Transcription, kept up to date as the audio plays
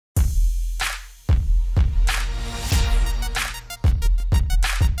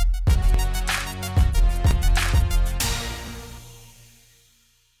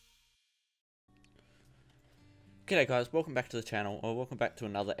G'day guys, welcome back to the channel, or welcome back to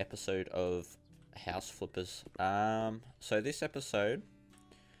another episode of House Flippers. So this episode,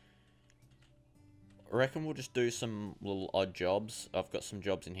 I reckon we'll just do some little odd jobs. I've got some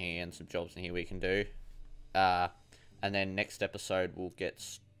jobs in here and some jobs in here we can do. And then next episode we'll get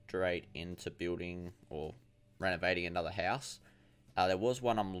straight into building or renovating another house. There was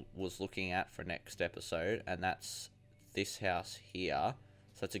one I was looking at for next episode, and that's this house here.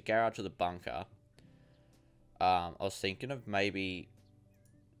 So it's a garage with a bunker. I was thinking of maybe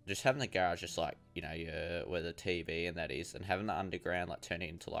just having the garage just like, you know, where the TV and that is, and having the underground like turn it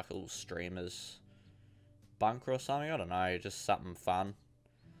into like a little streamer's bunker or something. I don't know, just something fun.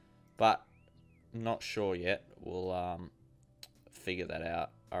 But not sure yet. We'll figure that out.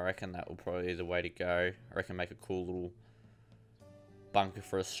 I reckon that will probably be the way to go. I reckon make a cool little bunker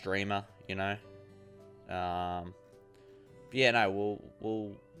for a streamer, you know. But yeah, no,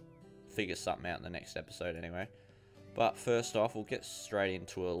 we'll figure something out in the next episode anyway. But first off, we'll get straight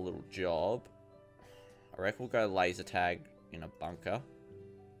into a little job. I reckon we'll go laser tag in a bunker.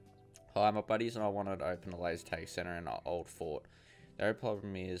 Hi, my buddies and I wanted to open a laser tag center in our old fort. The only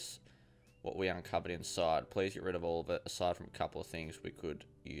problem is what we uncovered inside. Please get rid of all of it, aside from a couple of things we could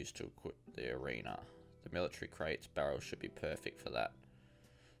use to equip the arena. The military crates, barrels should be perfect for that.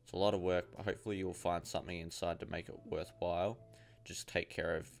 It's a lot of work, but hopefully you'll find something inside to make it worthwhile. Just take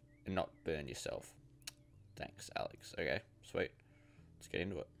care of and not burn yourself. Thanks, Alex. Okay, sweet. Let's get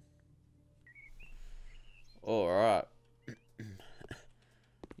into it. Alright.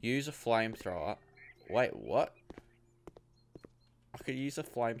 Use a flamethrower. Wait, what? I could use a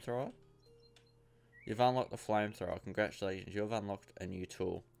flamethrower? You've unlocked the flamethrower. Congratulations, you have unlocked a new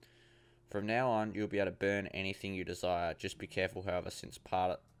tool. From now on, you'll be able to burn anything you desire. Just be careful, however, since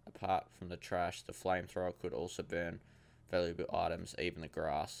apart from the trash, the flamethrower could also burn valuable items, even the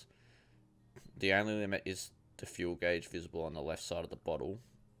grass. The only limit is the fuel gauge visible on the left side of the bottle.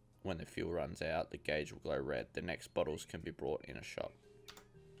 When the fuel runs out, the gauge will glow red. The next bottles can be brought in a shop.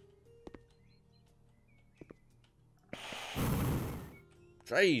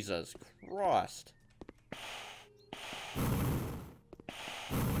 Jesus Christ.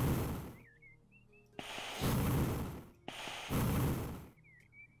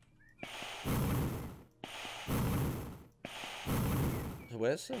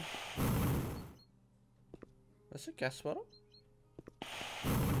 Where's the gas bottle?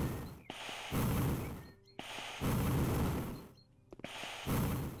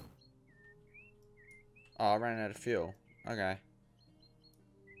 Oh, I ran out of fuel. Okay.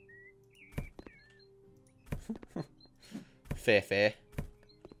 Fair.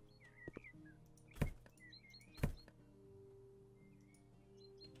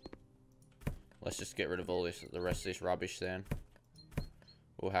 Let's just get rid of all this, the rest of this rubbish then.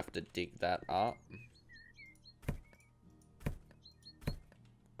 We'll have to dig that up.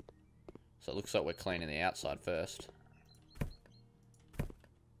 So it looks like we're cleaning the outside first.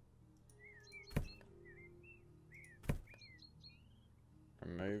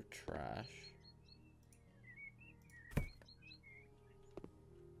 Remove trash.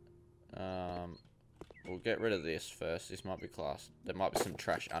 We'll get rid of this first. This might be classed. There might be some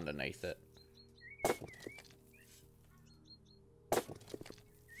trash underneath it.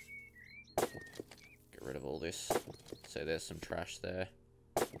 Get rid of all this. So there's some trash there.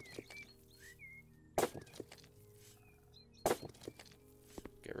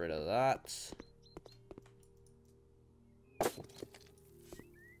 Get rid of that.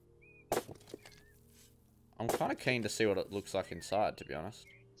 I'm kind of keen to see what it looks like inside, to be honest.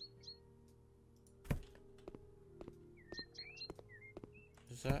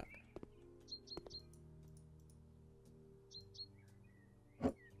 Is that?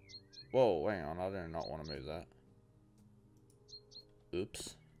 Whoa, hang on, I do not want to move that.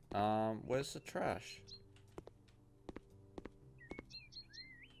 Oops. Where's the trash?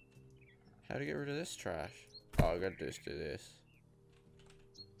 How to get rid of this trash? Oh, I gotta just do this.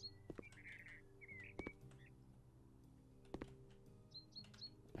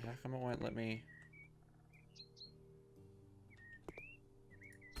 How come it won't let me?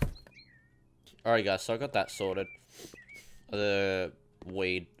 Alright guys, so I got that sorted. The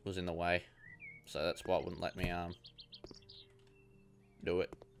weed was in the way, so that's why it wouldn't let me do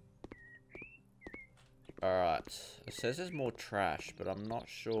it. Alright, it says there's more trash, but I'm not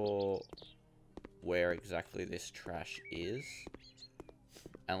sure where exactly this trash is.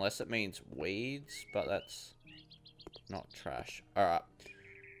 Unless it means weeds, but that's not trash. Alright.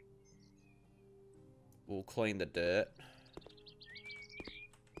 We'll clean the dirt.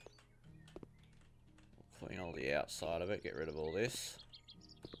 We'll clean all the outside of it, get rid of all this.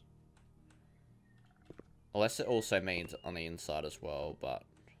 Unless it also means on the inside as well, but...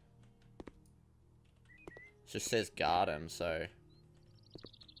 It just says garden, so...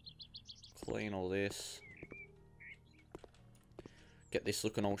 Clean all this. Get this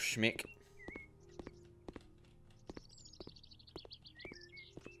looking all schmick.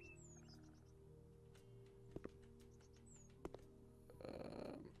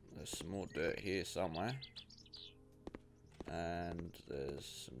 There's some more dirt here somewhere. And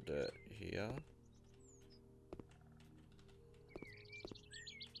there's some dirt here.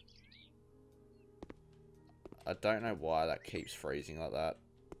 I don't know why that keeps freezing like that.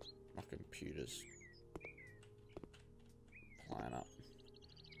 My computer's playing up.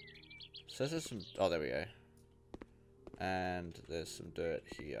 So there's some... Oh, there we go. And there's some dirt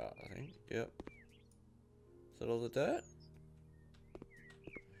here, I think. Yep. Is that all the dirt?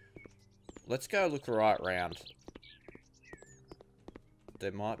 Let's go look right round.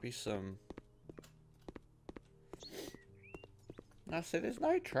 There might be some... No, see, there's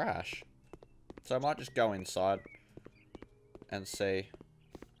no trash. So I might just go inside and see.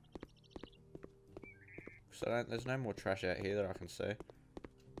 So there's no more trash out here that I can see.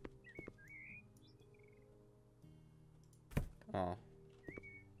 Oh.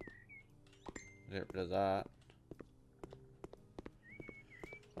 Get rid of that.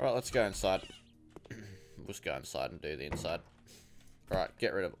 Alright, let's go inside. We'll just go inside and do the inside. Alright,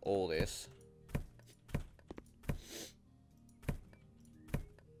 get rid of all this.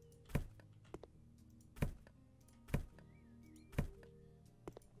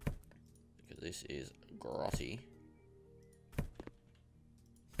 Because this is grotty.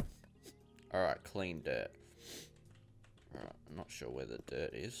 Alright, clean dirt. Alright, I'm not sure where the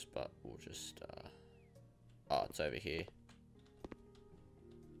dirt is, but we'll just, oh, it's over here.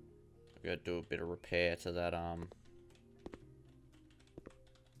 I've got to do a bit of repair to that,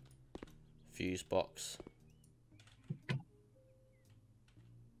 fuse box.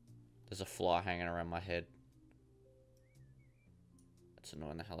 There's a fly hanging around my head. That's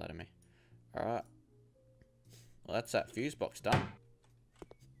annoying the hell out of me. Alright. Well, that's that fuse box done.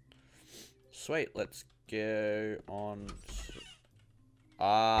 Sweet, let's go on to...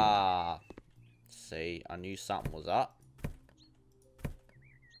 Ah, see, I knew something was up.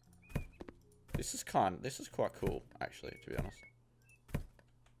 This is quite cool, actually, to be honest.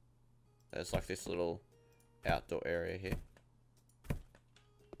 There's like this little outdoor area here.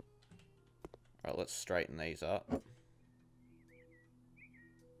 Alright, let's straighten these up.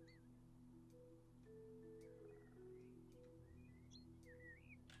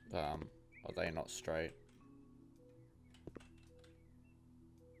 Are they not straight?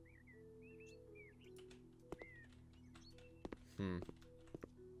 Let's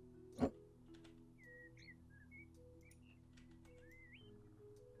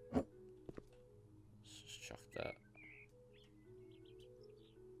just chuck that.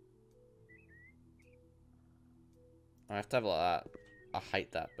 I have to have it like that. I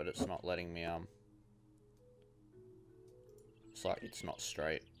hate that, but it's not letting me, it's like it's not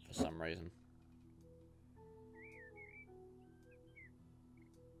straight for some reason.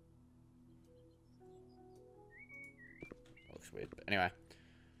 Looks weird, but anyway.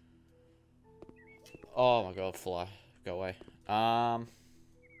 Oh my god, fly. Go away.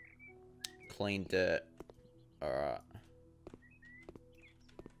 Clean dirt. Alright.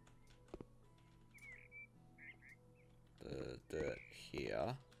 The dirt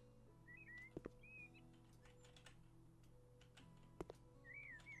here.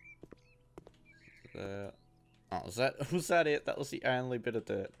 Oh, was that it? That was the only bit of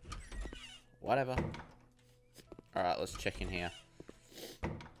dirt. Whatever. Alright, let's check in here.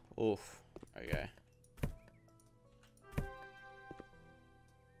 Oof. Okay.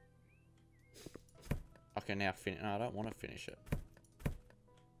 I can now finish. No, I don't want to finish it.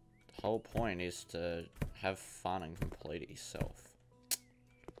 The whole point is to have fun and complete it yourself.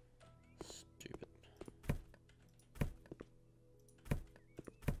 Stupid.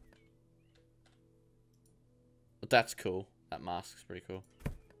 But that's cool. That mask's pretty cool.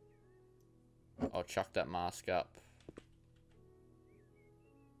 I'll chuck that mask up.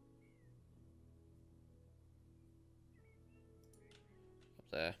 Up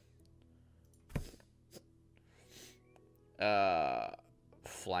there.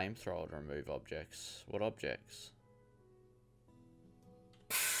 Flamethrower to remove objects. What objects?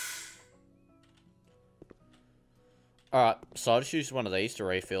 Alright, so I just used one of these to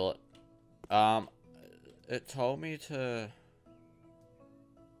refill it. It told me to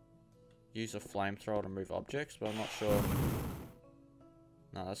use a flamethrower to remove objects, but I'm not sure.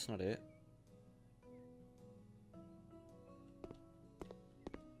 No, that's not it.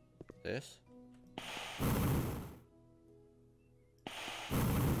 This?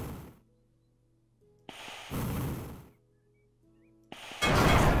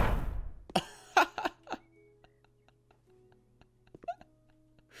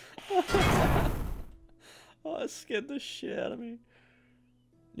 I scared the shit out of me.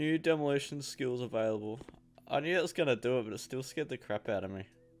 New demolition skills available. I knew it was gonna do it, but it still scared the crap out of me.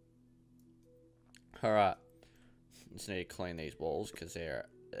 Alright. Just need to clean these walls because they're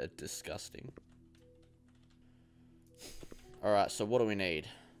disgusting. Alright, so what do we need?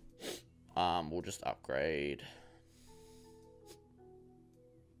 We'll just upgrade.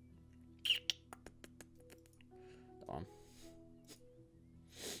 That one.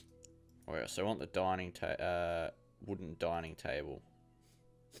 Oh yeah, so I want the dining wooden dining table.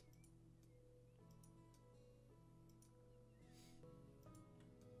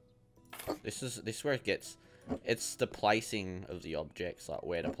 This is where it gets. It's the placing of the objects, like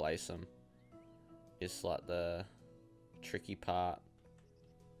where to place them. It's like the tricky part.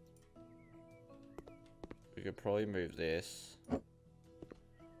 We could probably move this.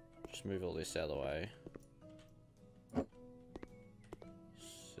 Just move all this out of the way.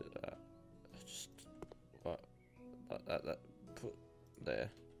 So that, just what that put there.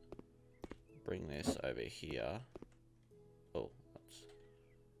 Bring this over here. Oh, that's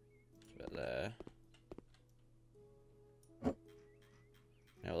about there.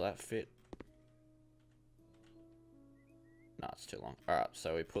 Now will that fit? No, it's too long. Alright,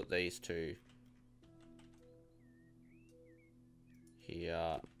 so we put these two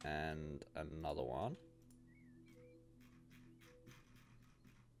here and another one.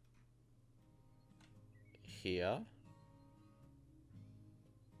 Here.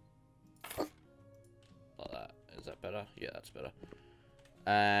 Like that. Is that better? Yeah, that's better.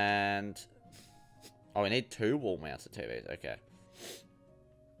 And oh, we need 2 wall mounted TVs. Okay.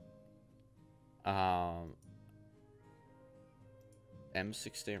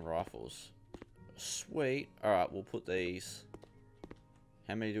 M16 rifles. Sweet. Alright, we'll put these.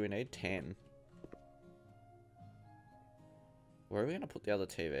 How many do we need? 10. Where are we going to put the other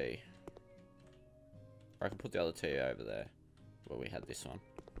TV? Or I can put the other TV over there. Where we had this one.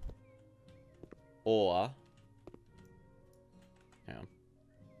 Or hang on.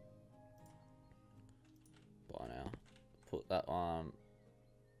 Buy now. Put that one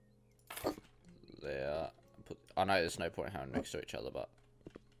there. Put, I know there's no point having them next to each other, but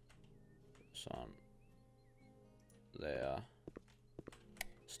this one there.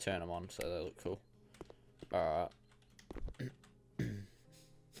 Let's turn them on so they look cool. Alright. And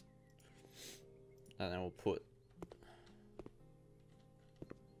then we'll put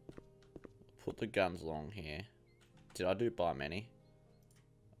the guns along here. Did I do buy many?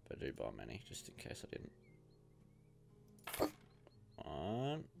 I do buy many, just in case I didn't.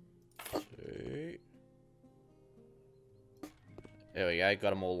 1, 2. There we go, got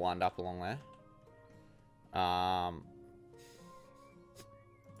them all lined up along there.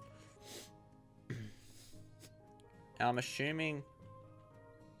 I'm assuming,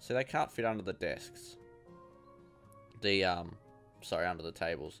 so they can't fit under the desks. Sorry, under the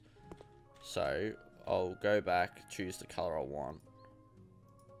tables. So I'll go back, choose the color I want.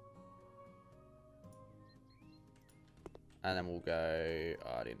 And then we'll go,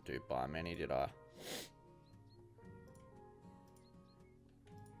 oh, I didn't do buy many, did I?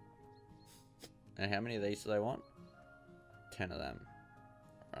 And how many of these do they want? 10 of them.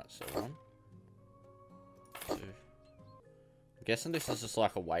 Alright, so 1, 2. I'm guessing this is just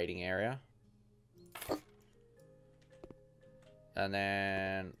like a waiting area. And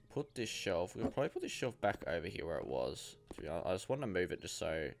then put this shelf. We'll probably put this shelf back over here where it was. To be honest, I just wanted to move it just so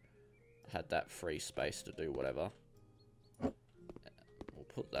I had that free space to do whatever. We'll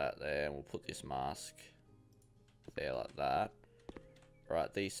put that there, and we'll put this mask there like that.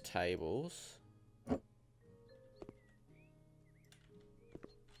 Right, these tables.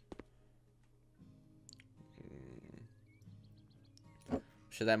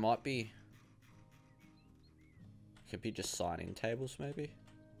 So they might be... Could be just sign-in tables, maybe?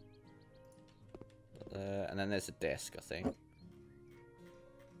 And then there's a desk, I think.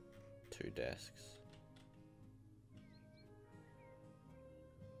 2 desks.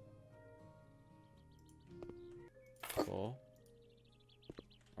 4.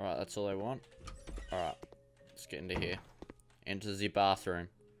 Alright, that's all I want. Alright, let's get into here. Into the bathroom.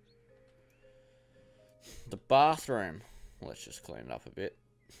 The bathroom. Let's just clean it up a bit.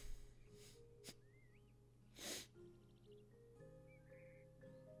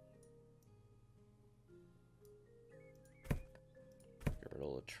 Get rid of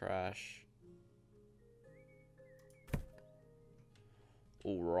all the trash.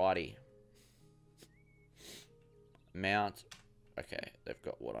 Alrighty. Mount. Okay, they've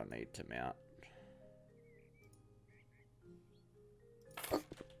got what I need to mount.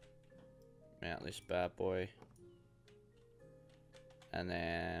 Mount this bad boy. And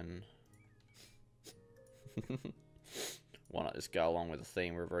then Why not just go along with the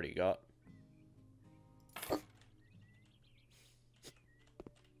theme we've already got?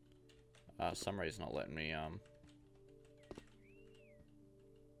 Some reason not letting me,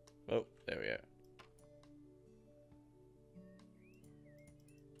 Oh, there we go.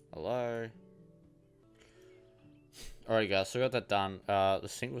 Hello? Alrighty guys, so I got that done. The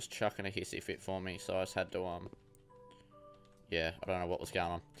sink was chucking a hissy fit for me, so I just had to, yeah, I don't know what was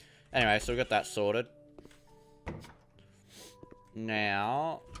going on. Anyway, so we got that sorted.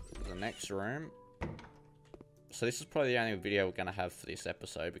 Now, the next room. So this is probably the only video we're going to have for this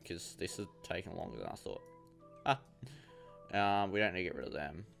episode, because this is taking longer than I thought. We don't need to get rid of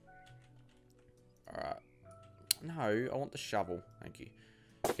them. Alright. No, I want the shovel. Thank you.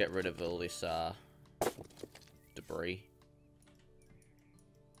 Get rid of all this, debris.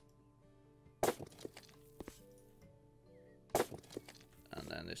 And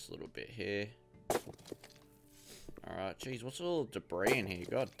then this little bit here. Alright, geez, what's all the debris in here?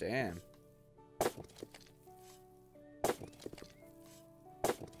 God damn.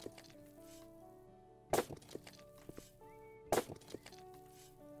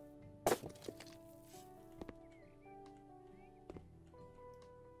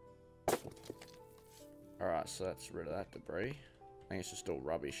 Alright, so that's rid of that debris. I think it's just all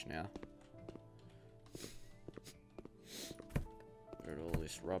rubbish now. Rid of all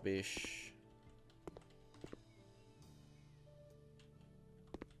this rubbish.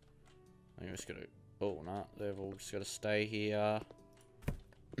 I think I'm just gonna... Oh, no, they've all just gotta stay here.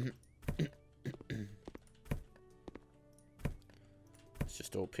 Let's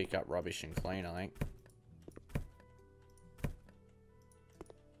just all pick up rubbish and clean, I think.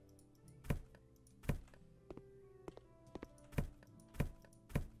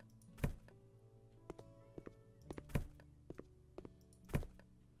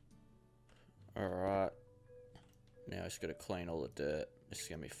 Alright. Now it's gotta clean all the dirt. This is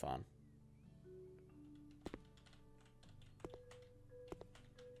gonna be fun.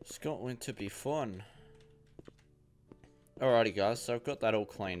 It's going to be fun. Alrighty guys, so I've got that all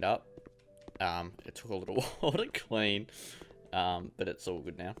cleaned up. It took a little while to clean. But it's all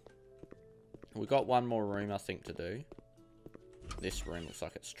good now. We've got one more room I think to do. This room looks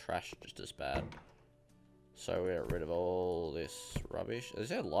like it's trashed just as bad. So we got rid of all this rubbish. Is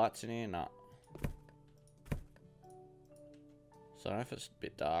there lights in here? No. So I don't know if it's a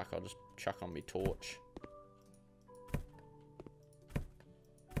bit dark, I'll just chuck on my torch.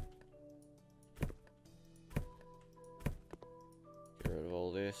 Get rid of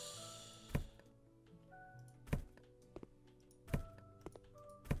all this.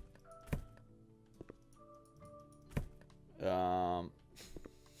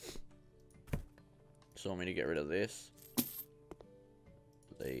 So want me to get rid of this.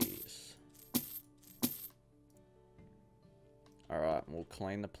 These. Alright, we'll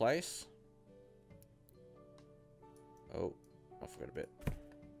clean the place. Oh, I forgot a bit.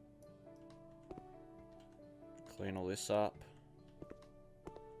 Clean all this up.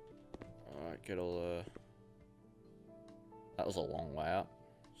 Alright, get all the... That was a long way up.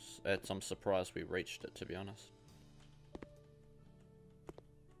 I'm surprised we reached it, to be honest.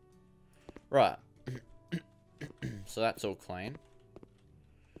 Right. So that's all clean.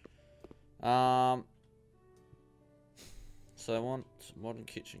 So they want modern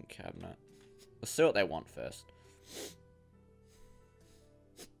kitchen cabinet. Let's see what they want first.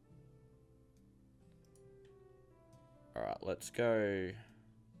 Alright, let's go...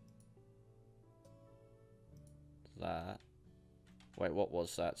 That. Wait, what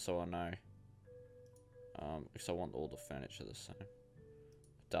was that? So I know. Because I want all the furniture the same.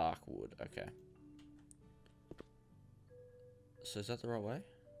 Dark wood, okay. So is that the right way?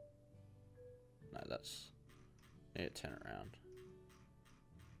 No, that's... Need to turn it around.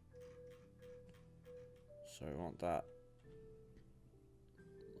 So we want that.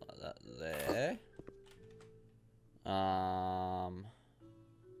 Like that there.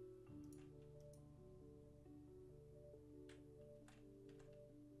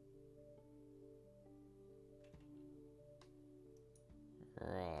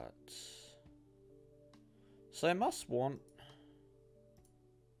 Right. So they must want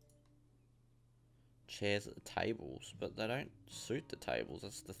chairs at the tables, but they don't suit the tables,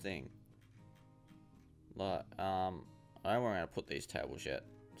 that's the thing. Like, I don't know where I'm going to put these tables yet,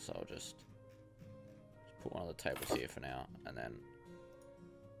 so I'll just put one of the tables here for now, and then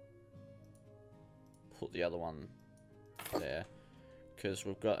put the other one there, because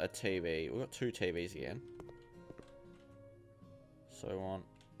we've got a TV, we've got two TVs again. So I want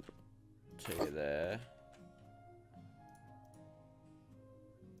TV there.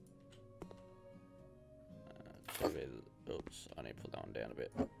 Oops, I need to put that one down a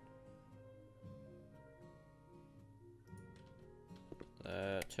bit.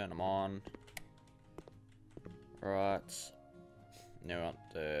 Turn them on. Right. Now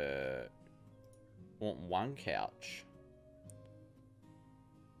want one couch.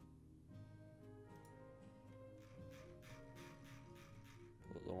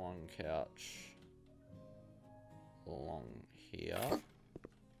 Put the one couch along here.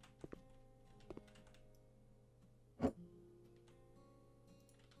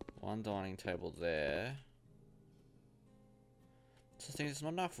 One dining table there. So I think there's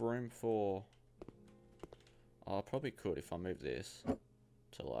not enough room for... Oh, I probably could if I move this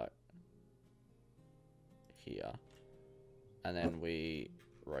to like here. And then we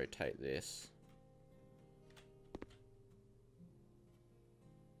rotate this.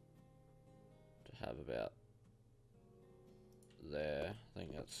 To have about there. I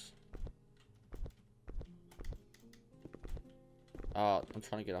think that's... Oh, I'm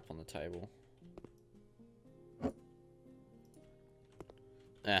trying to get up on the table.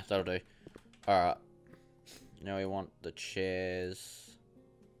 Yeah, that'll do. Alright. Now we want the chairs.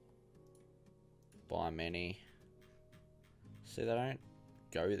 Buy many. See, they don't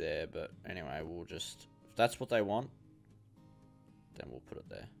go there, but anyway, we'll just... If that's what they want, then we'll put it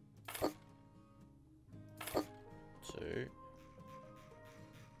there. 2.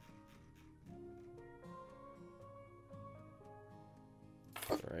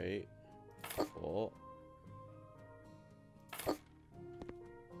 Three, 4.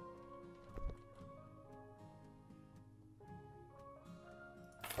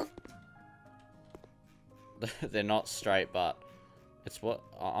 They're not straight, but it's what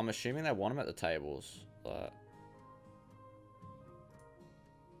I'm assuming they want them at the tables. But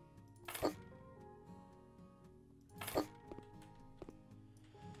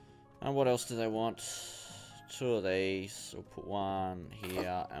and what else do they want? 2 of these. We'll put one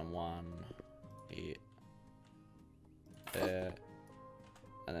here and one here. There.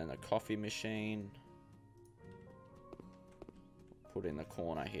 And then the coffee machine. Put in the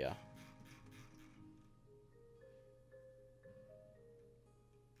corner here.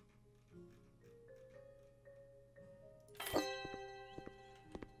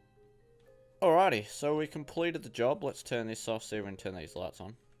 Alrighty, so we completed the job. Let's turn this off, see if we can turn these lights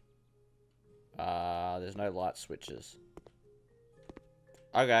on. There's no light switches.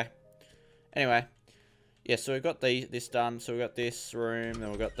 Okay. Anyway. Yeah, so we've got this done. So we've got this room, then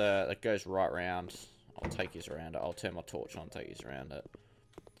we've got that goes right round. I'll take you around it. I'll turn my torch on, take you around it.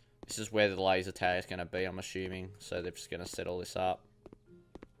 This is where the laser tag is going to be, I'm assuming. So they're just going to set all this up.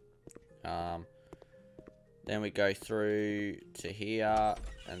 Then we go through to here,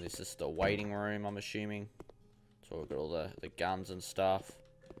 and this is the waiting room, I'm assuming. So we've got all the guns and stuff.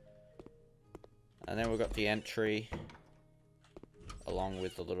 And then we've got the entry, along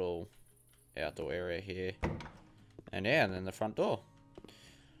with the little outdoor area here. And yeah, and then the front door.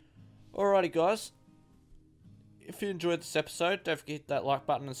 Alrighty guys, if you enjoyed this episode, don't forget to hit that like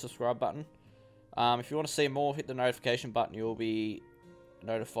button and subscribe button. If you want to see more, hit the notification button. You'll be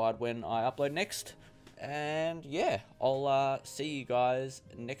notified when I upload next. And yeah, I'll see you guys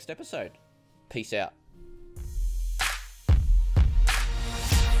next episode. Peace out.